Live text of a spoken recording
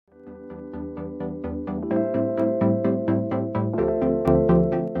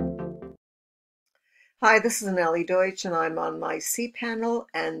Hi, this is Nellie Deutsch, and I'm on my cPanel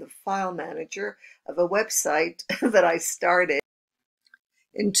and the file manager of a website that I started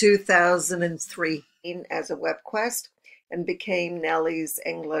in 2003 as a web quest and became Nellie's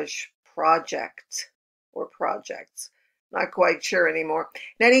English project or projects. Not quite sure anymore.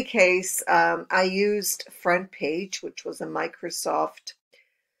 In any case, I used Frontpage, which was a Microsoft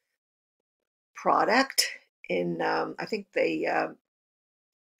product in, I think they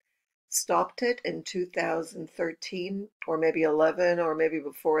stopped it in 2013 or maybe 11 or maybe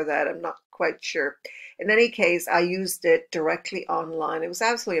before that. I'm not quite sure. In any case, I used it directly online. It was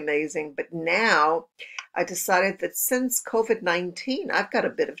absolutely amazing. But now I decided that since COVID-19, I've got a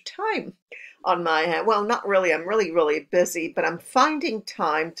bit of time on my hand. Well, not really. I'm really busy, but I'm finding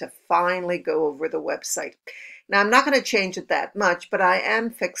time to finally go over the website. Now, I'm not going to change it that much, but I am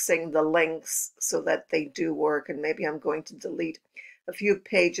fixing the links so that they do work, and maybe I'm going to delete a few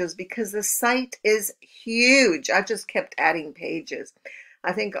pages because the site is huge. I just kept adding pages.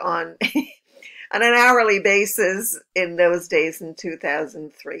 I think on on an hourly basis in those days in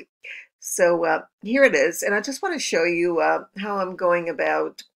 2003. So here it is, and I just want to show you how I'm going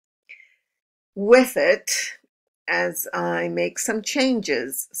about with it as I make some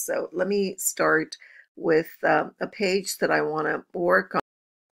changes. So let me start with a page that I want to work on.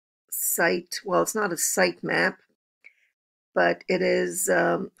 Site, well, it's not a site map, but it is,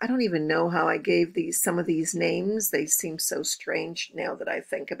 I don't even know how I gave some of these names. They seem so strange now that I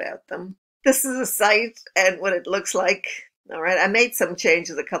think about them. This is a site and what it looks like. All right, I made some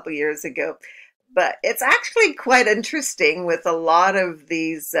changes a couple years ago, but it's actually quite interesting with a lot of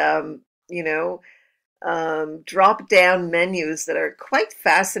these, drop-down menus that are quite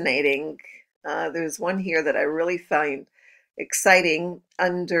fascinating. There's one here that I really find exciting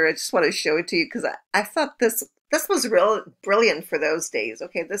under, I just want to show it to you because I thought this was real brilliant for those days.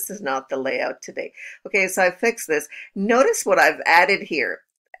 Okay, this is not the layout today. Okay, so I fixed this. Notice what I've added here.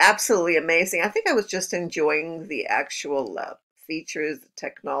 Absolutely amazing. I think I was just enjoying the actual features, the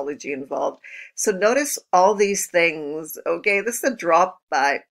technology involved. So notice all these things. Okay, this is a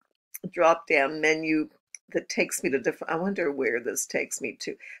drop-down menu that takes me to different, I wonder where this takes me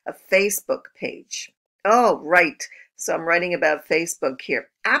to. A Facebook page. Oh, right. So I'm writing about Facebook here.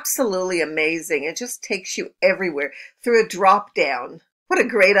 Absolutely amazing. It just takes you everywhere through a drop down. What a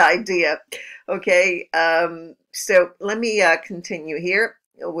great idea. Okay, so let me continue here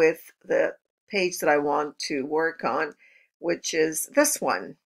with the page that I want to work on, which is this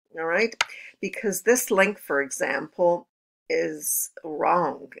one. All right, because this link, for example, is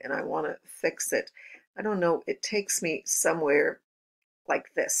wrong and I want to fix it. I don't know, it takes me somewhere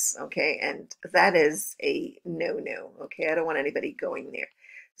like this, okay? And that is a no-no, okay? I don't want anybody going there.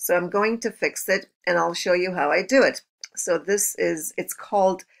 So I'm going to fix it and I'll show you how I do it. So it's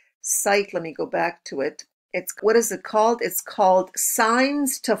called site. Let me go back to it. What is it called? It's called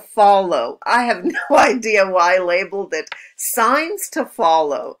Signs to Follow. I have no idea why I labeled it Signs to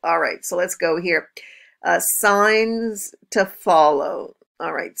Follow. All right, so let's go here. Signs to Follow.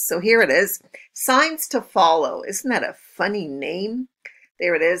 All right, so here it is. Signs to Follow. Isn't that a funny name?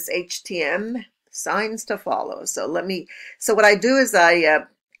 There it is, HTM, signs to follow. So what I do is I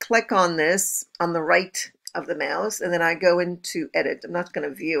click on this on the right of the mouse, and then I go into edit. I'm not going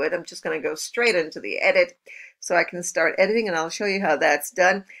to view it. I'm just going to go straight into the edit so I can start editing, and I'll show you how that's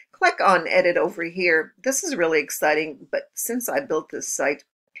done. Click on edit over here. This is really exciting, but since I built this site,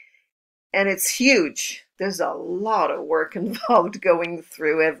 and it's huge, there's a lot of work involved going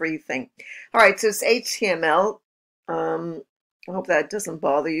through everything. All right, so it's HTML. I hope that doesn't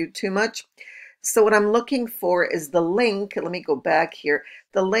bother you too much. So what I'm looking for is the link. Let me go back here.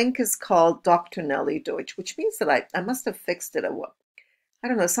 The link is called Dr. Nellie Deutsch, which means that I must have fixed it. I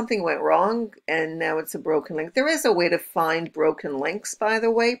don't know, something went wrong and now it's a broken link. There is a way to find broken links, by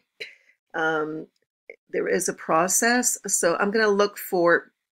the way. There is a process. So I'm going to look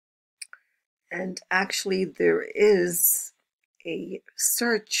for, and actually there is a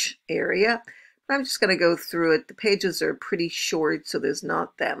search area. I'm just going to go through it. The pages are pretty short, so there's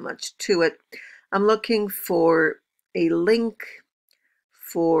not that much to it. I'm looking for a link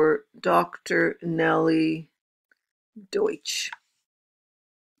for Dr. Nellie Deutsch.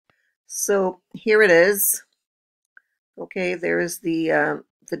 So here it is. Okay, there's the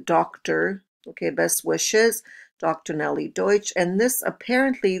doctor. Okay, best wishes, Dr. Nellie Deutsch. And this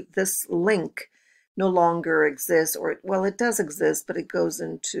link no longer exists, or well, it does exist, but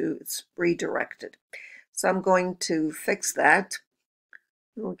it's redirected. So I'm going to fix that,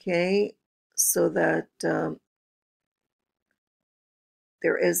 okay, so that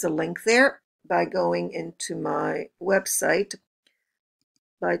there is a link there by going into my website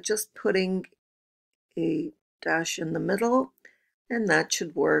by just putting a dash in the middle, and that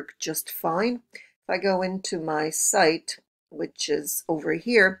should work just fine. If I go into my site, which is over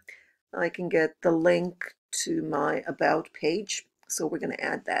here, I can get the link to my About page. So we're going to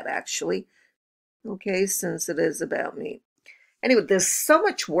add that actually. Okay, since it is about me. Anyway, there's so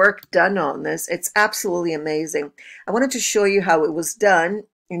much work done on this. It's absolutely amazing. I wanted to show you how it was done,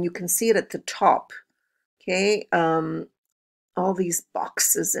 and you can see it at the top. Okay, all these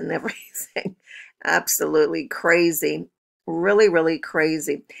boxes and everything. Absolutely crazy. Really, really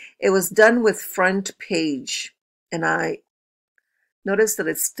crazy. It was done with Frontpage, and I noticed that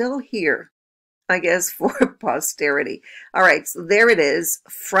it's still here, I guess, for posterity. All right, so there it is.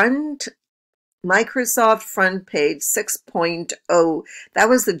 Microsoft Frontpage 6.0. That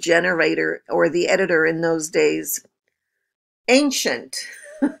was the generator or the editor in those days. Ancient.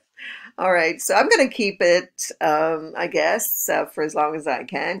 All right, so I'm going to keep it, I guess, for as long as I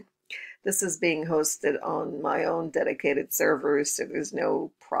can. This is being hosted on my own dedicated servers, so there's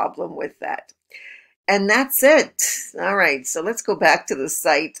no problem with that. And that's it. All right, so let's go back to the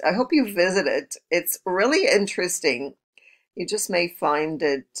site. I hope you visit it. It's really interesting. You just may find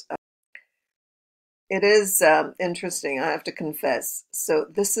it. It is interesting, I have to confess. So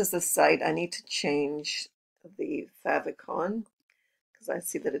this is the site. I need to change the favicon because I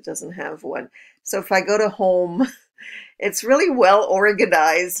see that it doesn't have one. So if I go to home, it's really well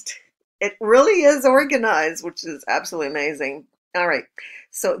organized. It really is organized, which is absolutely amazing. All right,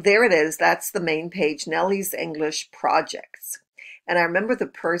 so there it is. That's the main page, Nellie's English Projects. And I remember the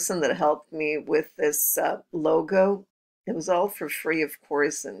person that helped me with this logo. It was all for free, of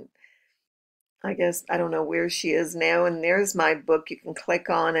course, and I guess I don't know where she is now. And there's my book. You can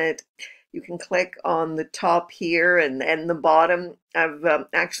click on it. You can click on the top here and the bottom. I've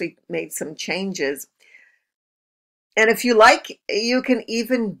actually made some changes. And if you like, you can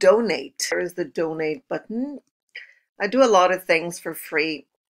even donate. There's the donate button. I do a lot of things for free,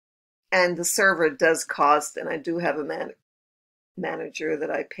 and the server does cost, and I do have a manager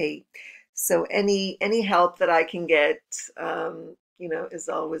that I pay. So any help that I can get, is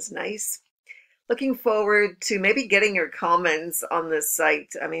always nice. Looking forward to maybe getting your comments on this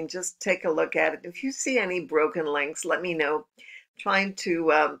site. I mean, just take a look at it. If you see any broken links, let me know. I'm trying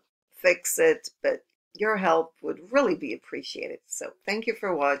to fix it, but your help would really be appreciated. So thank you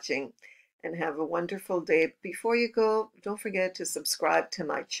for watching and have a wonderful day. Before you go, don't forget to subscribe to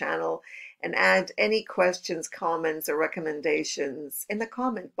my channel and add any questions, comments, or recommendations in the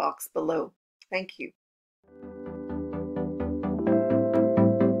comment box below. Thank you.